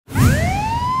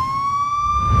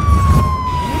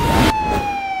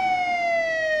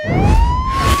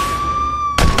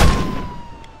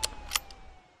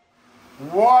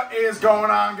going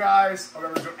on, guys? Hope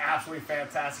everyone's doing absolutely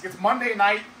fantastic. It's Monday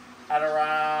night at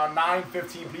around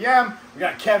 9:15 p.m. We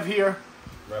got Kev here.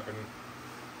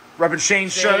 Repping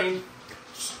Shane's shirt.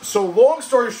 So long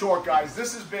story short, guys,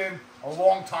 this has been a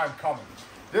long time coming.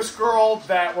 This girl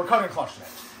that we're cutting the clutch today.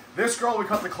 This girl we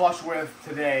cut the clutch with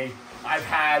today, I've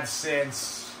had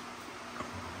since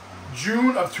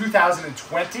June of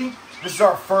 2020. This is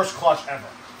our first clutch ever.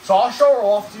 So I'll show her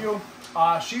off to you.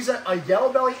 She's a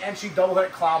yellow belly and she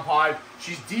double-headed clown pied.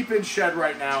 She's deep in shed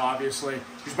right now, obviously.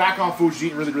 She's back on food. She's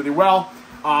eating really, really well.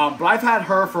 But I've had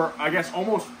her for, I guess,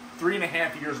 almost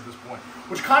 3.5 years at this point,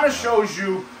 which kind of shows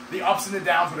you the ups and the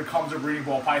downs when it comes to breeding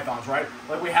ball pythons, right?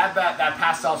 Like we had that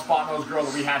pastel spot nose girl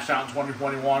that we hatched out in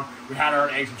 2021. We had her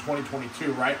in eggs in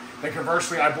 2022, right? Then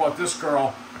conversely, I bought this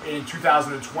girl in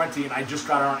 2020, and I just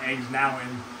got her on eggs now in,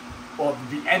 well,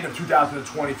 the end of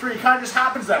 2023. It kind of just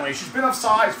happens that way. She's been of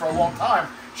size for a long time.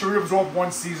 She reabsorbed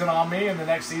one season on me, and the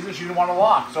next season she didn't want to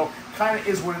lock. So kind of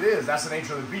is what it is. That's the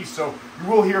nature of the beast. So you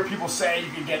will hear people say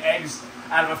you can get eggs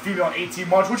out of a female in 18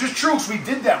 months, which is true because we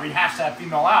did that. We hatched that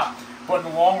female out. But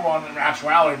in the long run, in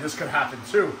actuality, this could happen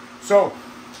too. So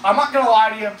I'm not going to lie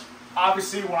to you.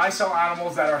 Obviously, when I sell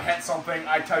animals that are het something,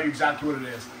 I tell you exactly what it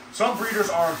is. Some breeders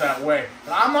aren't that way.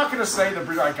 And I'm not going to say the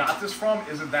breeder I got this from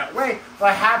isn't that way, but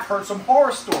I have heard some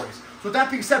horror stories. So with that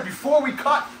being said, before we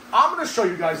cut, I'm going to show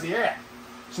you guys the ad.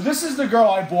 So this is the girl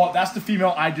I bought. That's the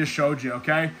female I just showed you,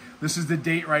 okay? This is the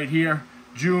date right here,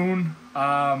 June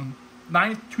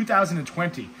 9th,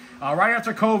 2020. Right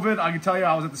after COVID, I can tell you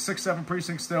I was at the 6-7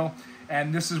 precinct still,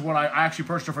 and this is what I actually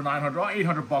purchased her for 900, or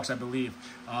 800 bucks, I believe,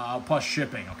 plus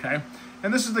shipping, okay?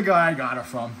 And this is the guy I got her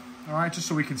from, all right, just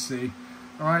so we can see.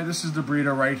 All right, this is the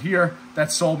breeder right here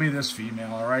that sold me this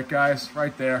female, all right, guys,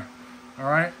 right there. All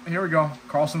right, here we go,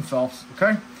 Carlson Phelps,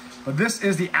 okay? But this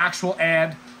is the actual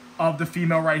ad of the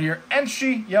female right here. And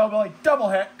she, yellow belly, double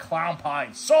het, clown pie,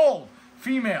 sold,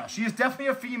 female. She is definitely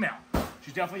a female.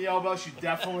 She's definitely yellow belly, she's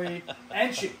definitely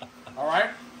Enchi, all right?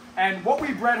 And what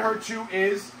we bred her to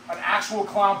is an actual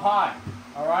clown pie,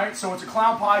 all right? So it's a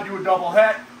clown pie to a double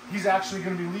het. He's actually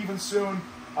going to be leaving soon.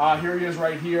 Here he is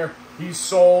right here. He's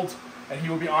sold, and he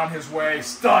will be on his way.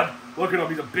 Stud. Look at him.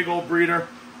 He's a big old breeder,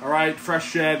 all right? Fresh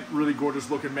shed, really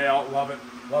gorgeous looking male. Love it,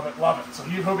 love it, love it. So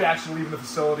he'll be actually leaving the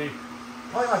facility.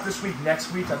 Probably not this week,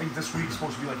 next week. I think this week is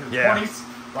supposed to be like in the 20s. Right?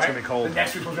 It's going to be cold. The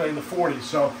next week's supposed to be in the 40s.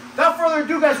 So without further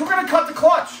ado, guys, we're going to cut the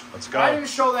clutch. Let's go. I didn't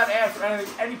show that ad for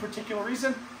any particular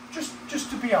reason. Just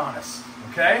to be honest,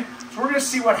 okay? So we're going to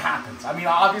see what happens. I mean,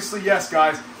 obviously, yes,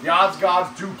 guys, the odds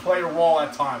gods do play a role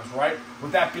at times, right?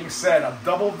 With that being said, a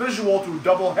double visual to a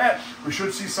double het, we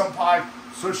should see some pie,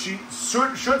 should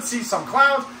see some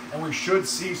clowns, and we should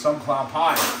see some clown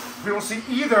pie. If we don't see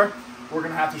either, we're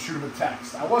going to have to shoot him a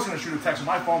text. I was going to shoot a text on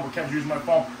my phone, but Kevin's using my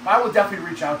phone. But I will definitely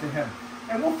reach out to him,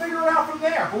 and we'll figure it out from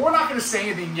there. But we're not going to say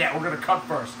anything yet. We're going to cut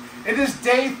first. It is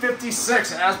day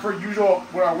 56, and as per usual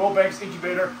with our Wilbanks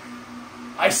incubator,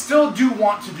 I still do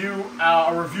want to do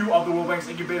a review of the Wilbanks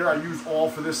incubator. I used all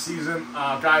for this season.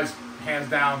 Guys, hands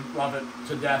down, love it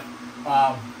to death.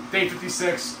 Day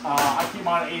 56, I keep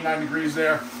on at 89 degrees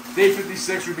there. Day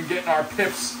 56, we've been getting our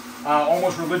pips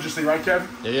almost religiously, right, Kev?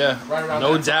 Yeah, right around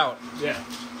no doubt. Yeah.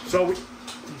 So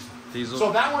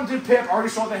so that one did pip. I already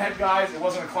saw the head, guys. It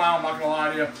wasn't a clown, I'm not going to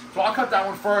lie to you. So I'll cut that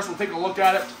one first. We'll take a look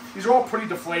at it. These are all pretty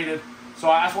deflated, so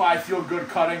that's why I feel good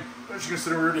cutting. As you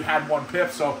consider, we already had one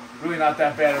pip, so really not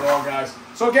that bad at all, guys.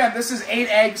 So again, this is 8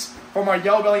 eggs from our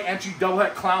yellow belly Enchi double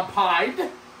het clown pied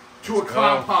to a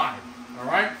clown pied. All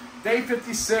right, day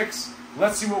 56.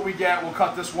 Let's see what we get. We'll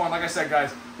cut this one. Like I said,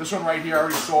 guys, this one right here, I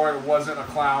already saw it. It wasn't a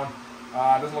clown.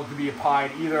 Doesn't look to be a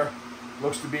pied either.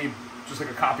 Looks to be just like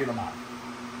a copy of the mod.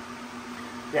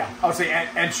 Yeah, I would say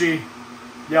Enchi,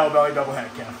 yellow belly, double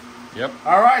het, Kev. Yep.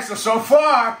 All right, so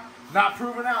far, not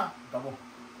proven out. Double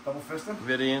fisting?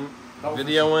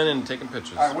 Videoing and taking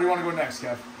pictures. All right, where do you want to go next,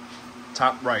 Kev?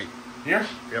 Top right. Here?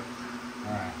 Yep.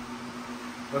 All right.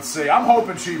 Let's see. I'm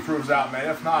hoping she proves out, man.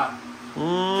 If not,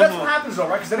 that's what happens, though,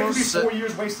 right? Because then it could be 4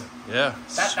 years wasted. Yeah.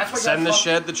 That's what send the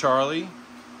shed to Charlie.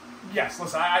 Yes,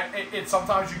 listen,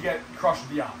 sometimes you get crushed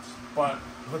with the odds. But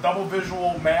with a double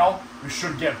visual male, we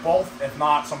should get both, if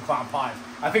not some clown pies.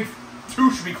 I think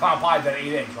 2 should be clown pies at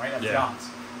 8 eggs, right? That's the odds.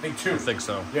 I think 2. I think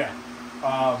so. Yeah.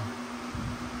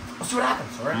 We'll see what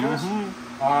happens, all right, guys?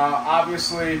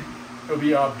 Obviously, it'll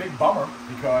be a big bummer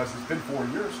because it's been 4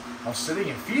 years of sitting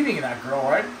and feeding that girl,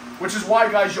 right? Which is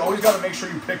why, guys, you always got to make sure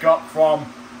you pick up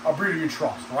from a breeder you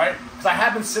trust, right? Because I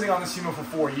have been sitting on this female for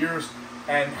 4 years,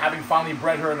 and having finally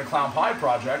bred her in the Clown Pie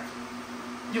project,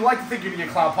 you like to think you're going to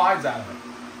get clown pies out of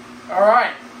it. All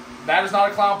right. That is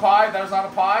not a clown pie. That is not a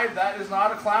pie. That is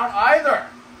not a clown either.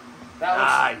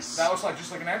 Nice. That looks like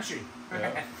just like an Enchi.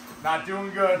 Yeah. Not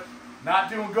doing good. Not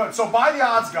doing good. So by the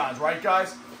odds, right,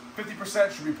 guys?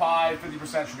 50% should be Pied,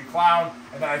 50% should be Clown,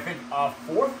 and then I think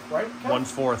fourth, right? Kev?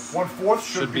 1/4. 1/4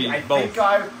 should be I both. think,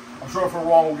 guys. I'm sure if we're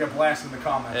wrong, we'll get blasted in the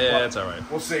comments. Yeah, that's all right.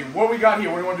 We'll see. What do we got here?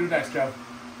 What do you want to do next, Kev?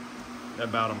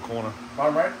 That bottom corner.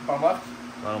 Bottom right? Bottom left?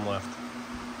 Bottom left.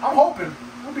 I'm hoping.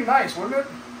 It would be nice, wouldn't it?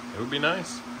 It would be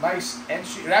nice. Nice. And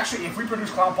actually, if we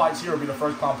produce Clown Pies here, it would be the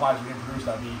first Clown Pies we can produce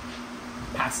that would be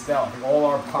pastel. I think all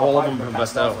our Clown All of Pies them have been been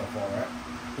pastel pastel. so far, right?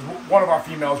 'Cause one of our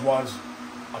females was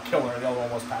a killer, and the other one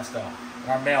was pastel.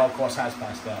 And our male, of course, has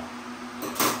pastel.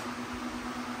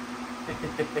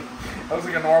 That was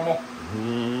like a normal.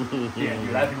 Yeah,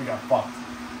 dude, I think we got fucked.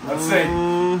 Let's see.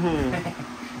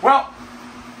 Well,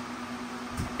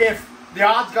 if the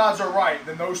odds gods are right,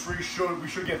 then those three we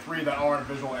should get three that aren't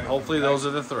visual anything. Hopefully okay? those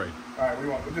are the three. All right,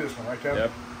 we'll do this one, right, Kevin?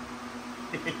 Yep.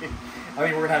 I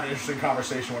think we're gonna have an interesting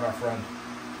conversation with our friend.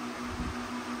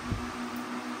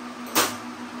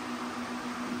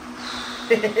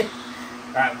 All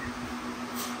right,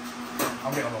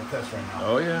 I'm getting a little pissed right now.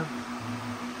 Oh, yeah.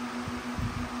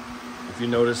 If you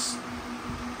notice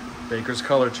Baker's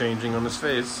color changing on his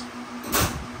face.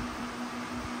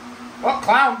 Well,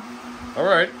 Clown. All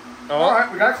right. Oh. All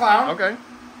right, we got a Clown. Okay.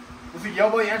 This is a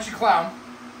Yellow Belly Enchi Clown.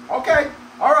 Okay.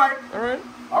 All right. All right.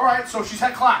 All right. So she's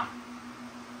had Clown.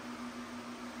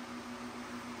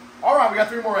 All right, we got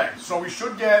 3 more eggs. So we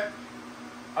should get.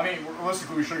 I mean,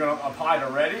 realistically, we should have got a Pied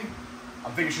already.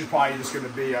 I'm thinking she's probably just going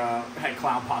to be head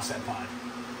Clown, pass head Pied.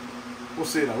 We'll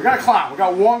see though. We got a Clown. We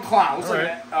got 1 Clown. Looks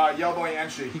like a Yellow Belly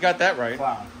Enchi. He got that right.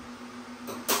 Clown.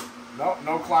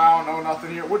 No Clown, no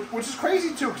nothing here. Which is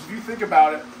crazy too, because if you think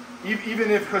about it, even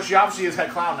if, because she obviously is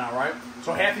head Clown now, right?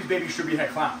 So half these babies should be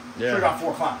head Clown. Yeah. Should have got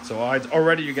 4 Clowns. So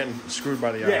already you're getting screwed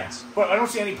by the Yeah, odds. but I don't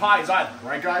see any Pies either,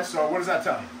 right, guys? So what does that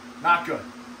tell you? Not good.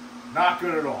 Not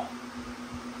good at all.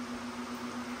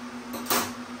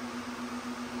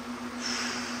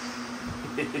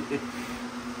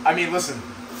 I mean, listen.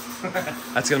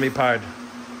 That's going to be pied.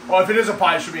 Well, if it is a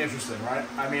Pie, it should be interesting, right?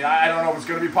 I mean, I don't know if it's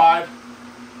going to be Pied.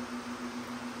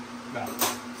 No,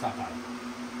 it's not Pied.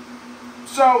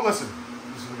 So, listen.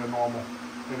 This is like a normal,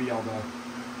 maybe Yellow Belly.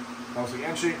 That was the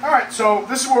Enchi. All right, so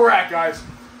this is where we're at, guys.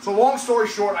 So, long story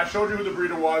short, I showed you who the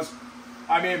breeder was.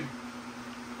 I mean,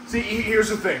 see, here's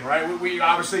the thing, right? We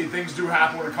obviously, things do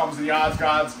happen when it comes to the odds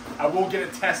gods. I will get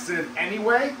it tested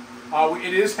anyway.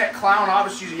 It is het Clown.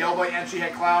 Obviously, she's a Yellow Belly Enchi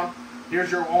het Clown. Here's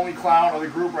your only Clown of the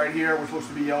group right here, which looks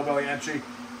to be Yellow Belly Enchi.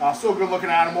 Still a good-looking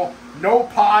animal. No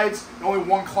Pieds, only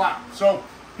 1 Clown. So,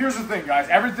 here's the thing, guys.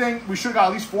 Everything, we should have got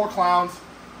at least 4 Clowns.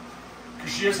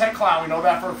 Because she is het Clown. We know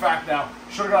that for a fact now.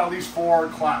 Should have got at least 4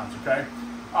 Clowns, okay?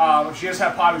 If she has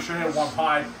het Pied, we should have hit 1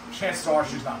 Pied. Chances are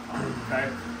she's not Pied, okay?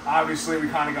 Obviously, we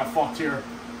kind of got fucked here.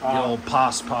 The old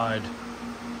pos pied.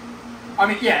 I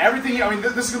mean, yeah, everything. I mean,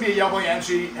 this is going to be a Yellow Belly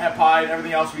Enchi, het Pied.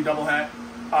 Everything else will be double het.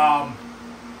 I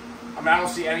mean, I don't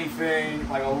see anything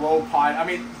like a low Pied. I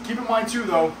mean, keep in mind, too,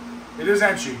 though, it is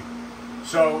Enchi.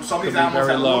 So some of these animals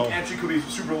that look Enchi could be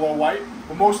super low white.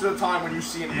 But most of the time, when you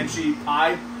see an Enchi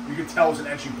Pied, you can tell it's an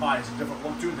Enchi Pied. It's a different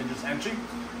look to it than just Enchi.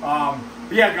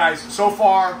 But yeah, guys, so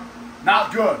far,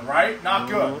 not good, right? Not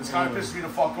good. This kind of pisses me the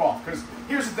fuck off. Because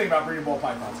here's the thing about breeding ball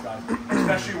pythons, guys.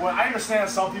 Especially when I understand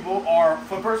that some people are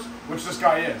flippers, which this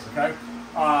guy is, okay?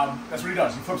 That's what he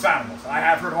does. He flips animals. I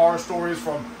have heard horror stories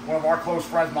from one of our close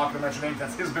friends. I'm not going to mention names.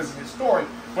 That's his business, his story.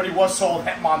 But he was sold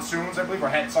het monsoons, I believe, or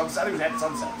het sunset. I think it was het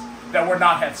sunsets that were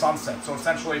not het sunsets. So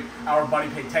essentially, our buddy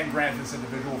paid 10 grand for this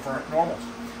individual for normals.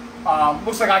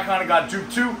 Looks like I kind of got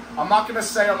duped too. I'm not going to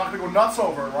say I'm not going to go nuts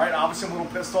over it, right? Obviously, I'm a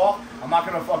little pissed off. I'm not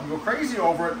going to fucking go crazy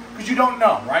over it because you don't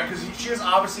know, right? Because she is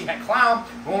obviously het Clown.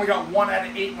 We only got 1 out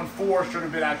of 8 when 4 should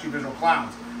have been actually visual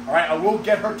clowns. All right, I will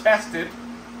get her tested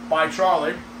by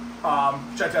Charlie,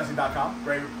 sheddtesting.com.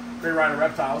 Great rider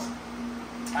reptiles.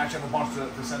 I actually have a bunch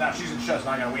to send out. She's in shed, so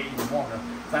I got to wait even longer.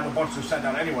 So I have a bunch to send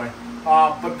out anyway.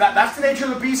 But that's the nature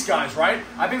of the beast, guys, right?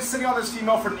 I've been sitting on this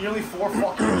female for nearly 4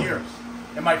 fucking years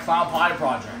in my Clown Pie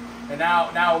project. And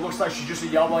now it looks like she's just a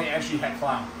Yellow Belly and she het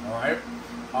Clown, alright?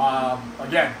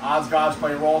 Again, odds gods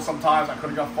play a role sometimes. I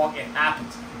could have got fucked. It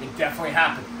happens. It definitely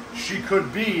happened. She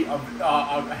could be a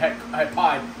het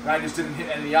Pie, and I just didn't hit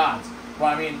any of the odds. But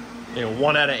I mean... You know,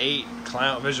 1 out of 8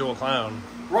 clown, visual clown.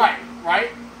 Right?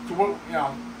 So,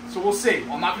 so we'll see.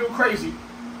 I'm not going to go crazy.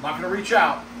 I'm not going to reach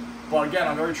out. But again,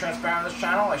 I'm very transparent on this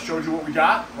channel. I showed you what we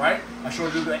got, right? I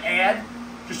showed you the ad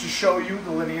just to show you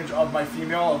the lineage of my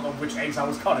female, of which eggs I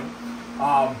was cutting.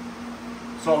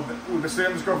 So we've been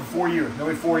studying this girl for 4 years,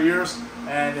 nearly 4 years,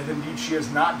 and if indeed she is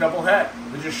not double het,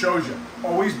 it just shows you.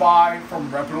 Always buy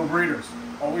from reputable breeders.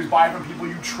 Always buy from people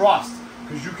you trust,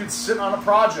 because you could sit on a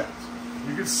project.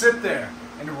 You could sit there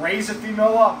and raise a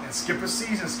female up and skip a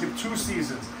season, skip 2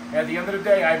 seasons. And at the end of the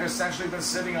day, I've essentially been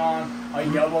sitting on a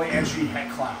yellow belly entry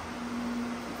het clown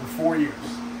for 4 years.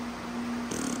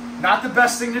 Not the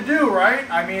best thing to do, right?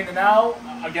 I mean, now,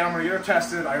 again, I'm going to get her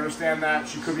tested. I understand that.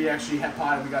 She could be actually het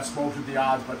pied. We got smoked with the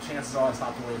odds, but chances are that's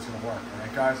not the way it's going to work. All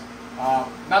right, guys?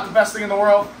 Not the best thing in the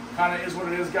world. Kind of is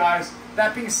what it is, guys.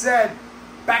 That being said,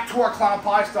 back to our clown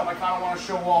pie stuff. I kind of want to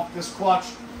show off this clutch.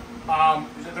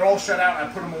 They're all shut out, and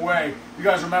I put them away. You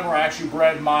guys remember I actually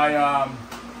bred my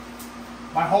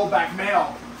my holdback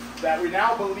male that we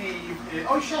now believe is...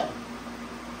 Oh, shit.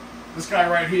 This guy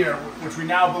right here, which we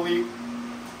now believe...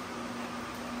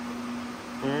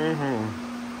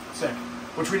 Sick.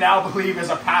 Which we now believe is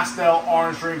a pastel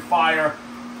orange dream fire,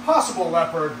 possible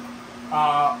leopard,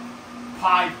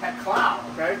 pied pet clown,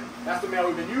 okay? That's the male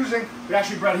we've been using. We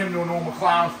actually bred him to a normal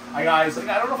clown. I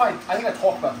don't know if I think I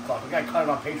talked about the club. I think I cut it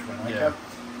on Patreon, right? Yeah.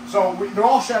 So they're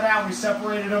all shut out. We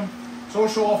separated them. So we'll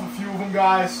show off a few of them,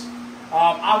 guys.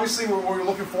 Obviously, what we were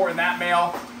looking for in that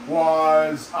male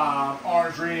was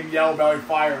orange dream, yellow belly,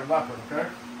 fire, and leopard, okay?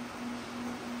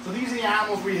 So these are the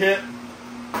animals we hit.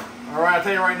 All right, I'll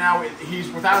tell you right now, he's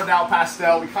without a doubt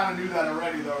pastel. We kind of knew that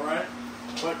already, though, right?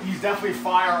 But he's definitely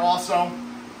fire also.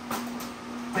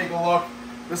 Take a look.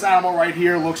 This animal right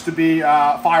here looks to be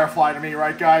firefly to me,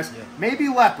 right, guys? Yeah. Maybe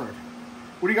leopard.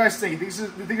 What do you guys think? You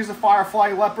think it's a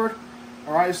firefly leopard?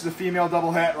 All right, this is a female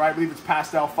double het, right? I believe it's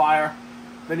pastel fire.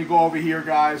 Then you go over here,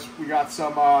 guys. We got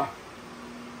some,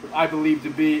 I believe to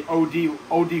be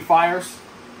OD fires.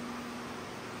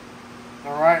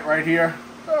 All right here.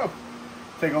 Oh.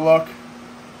 Take a look.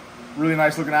 Really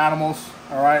nice looking animals.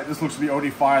 All right, this looks to be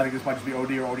OD fire. I think this might just be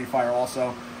OD or OD fire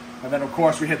also. And then, of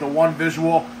course, we hit the one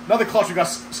visual. Another clutch we got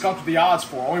skunked with the odds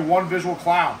for. Only one visual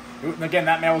clown. And again,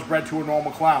 that male was bred to a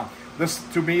normal clown. This,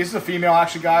 to me, this is a female,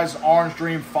 actually, guys. Orange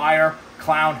Dream, Fire,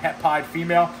 Clown, Het Pied,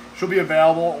 female. She'll be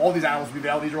available. All these animals will be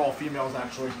available. These are all females,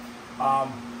 actually.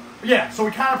 But yeah, so we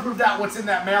kind of proved out what's in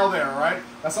that male there, right?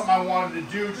 That's something I wanted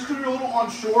to do. Just because we were a little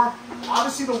unsure.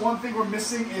 Obviously, the one thing we're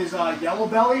missing is yellow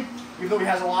belly. Even though he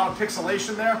has a lot of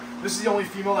pixelation there. This is the only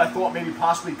female that I thought maybe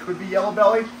possibly could be yellow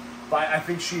belly. But I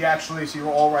think she actually, see, we're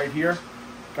all right here.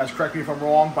 Guys, correct me if I'm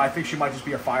wrong, but I think she might just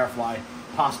be a firefly,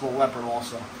 possible leopard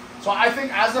also. So I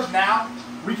think as of now,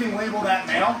 we can label that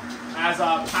male as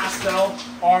a pastel,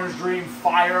 orange dream,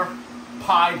 fire,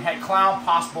 pied, het clown,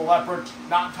 possible leopard.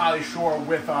 Not entirely sure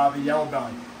with the yellow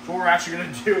belly. So what we're actually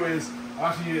going to do is, I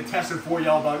actually need to test it for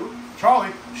yellow belly.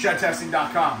 Charlie,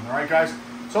 shedtesting.com. All right, guys?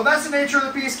 So that's the nature of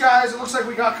the beast, guys. It looks like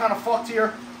we got kind of fucked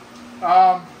here.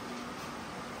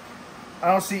 I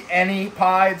don't see any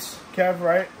pieds, Kev,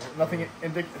 right? Nothing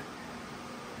indicative.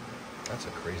 That's a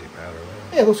crazy pattern, man.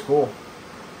 Yeah, it looks cool.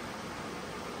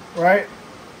 Right?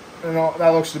 You know, that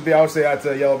looks to be, I would say that's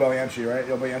a yellow belly entry, right?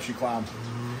 Yellow belly entry clown.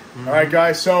 Mm-hmm. All right,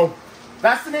 guys, so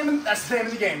that's the name of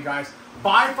the game, guys.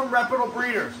 Buy from reputable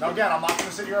breeders. Now, again, I'm not going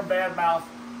to sit here and badmouth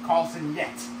Carlson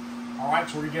yet. All right,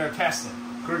 so we're going to get her tested.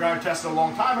 Could have got her tested a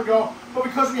long time ago, but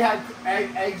because we had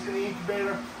eggs in the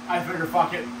incubator, I figured,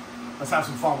 fuck it. Let's have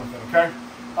some fun with it, okay?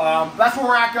 That's where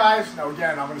we're at, guys. Now,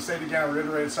 again, I'm going to say it again. I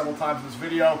reiterated it several times in this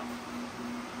video.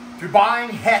 If you're buying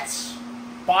hets,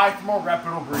 buy from a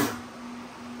reputable breeder.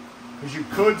 Because you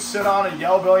could sit on a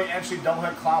yellow belly entry double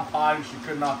het clown pie, which you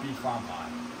could not be clown pie.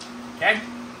 Okay?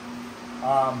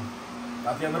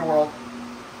 Not the end of the world,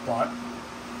 but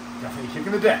definitely a kick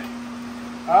in the dick.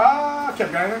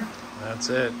 Kev, got anything? That's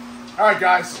it. All right,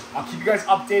 guys. I'll keep you guys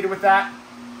updated with that.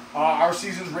 Our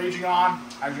season's raging on.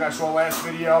 As you guys saw last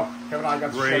video, Kevin and I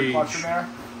got some shed clutch in there.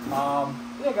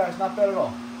 Yeah, guys, not bad at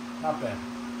all. Not bad.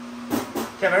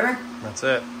 Kevin, anything? That's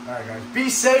it. All right, guys. Be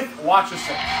safe. Watch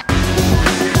yourself.